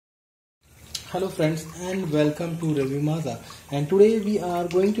Hello friends and welcome to Review Maza, and today we are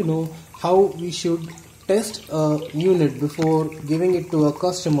going to know how we should test a unit before giving it to a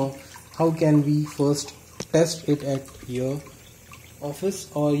customer. How can we first test it at your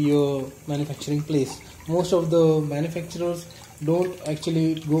office or your manufacturing place? Most of the manufacturers don't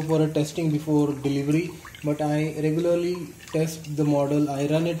actually go for a testing before delivery, but I regularly test the model. I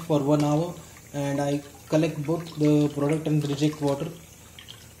run it for 1 hour and I collect both the product and the reject water,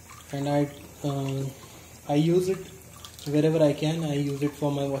 and I use it wherever I can. I use it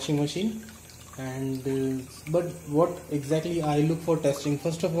for my washing machine, and but what exactly I look for testing?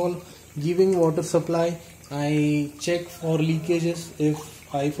 First of all, giving water supply, I check for leakages.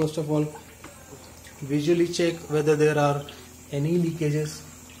 If I first of all visually check whether there are any leakages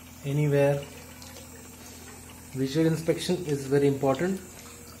anywhere. Visual inspection is very important.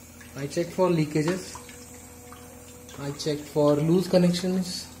 I check for leakages. I check for loose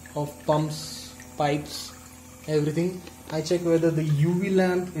connections of pumps, pipes, everything. I check whether the UV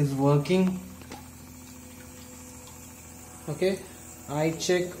lamp is working. Okay, I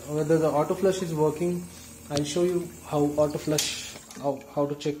check whether the Autoflush is working. I'll show you how Autoflush, how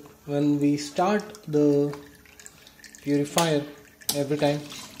to check. When we start the purifier, every time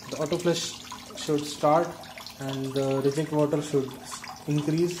the Autoflush should start and the reject water should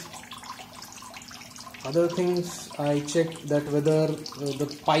increase. Other things, I check that whether the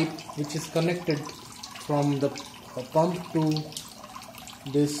pipe which is connected from the pump to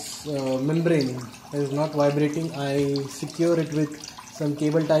this membrane is not vibrating. I secure it with some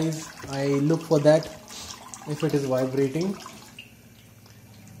cable ties. I look for that if it is vibrating.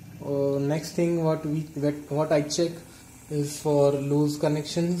 Next thing what I check is for loose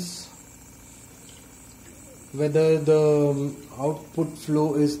connections, whether the output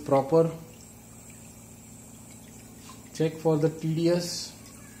flow is proper. Check for the TDS.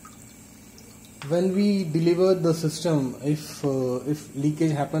 When we deliver the system, if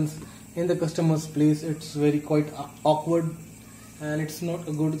leakage happens in the customer's place, it's quite awkward, and it's not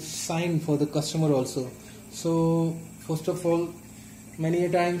a good sign for the customer also. So first of all, many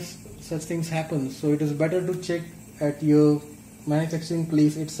times such things happen, so it is better to check at your manufacturing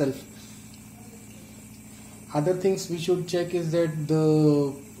place itself. Other things we should check is that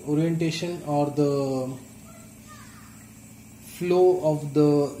the orientation or the flow of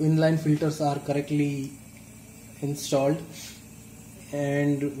the inline filters are correctly installed,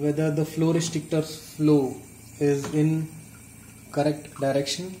 and whether the flow restrictor's flow is in correct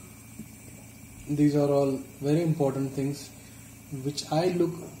direction. These are all very important things which I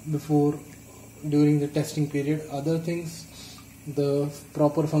look before during the testing period. Other things, the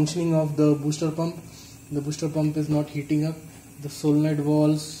proper functioning of the booster pump. The booster pump is not heating up. The solenoid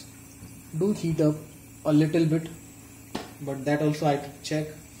valves do heat up a little bit, but that also I could check.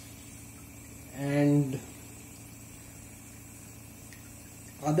 And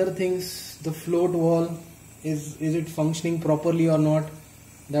other things, the float valve, is it functioning properly or not?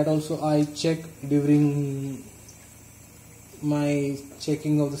 That also I check during my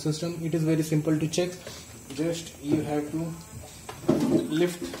checking of the system. It is very simple to check. Just you have to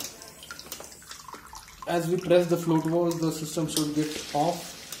lift. As we press the float valve, the system should get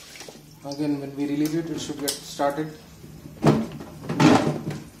off. Again, when we release it, it should get started.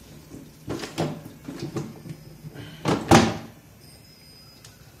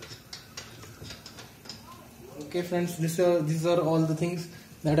 Okay friends, these are all the things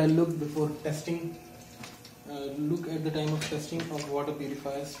that I look before testing. Look at the time of testing of water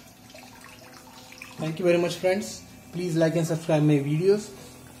purifiers. Thank you very much friends. Please like and subscribe my videos.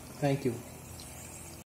 Thank you.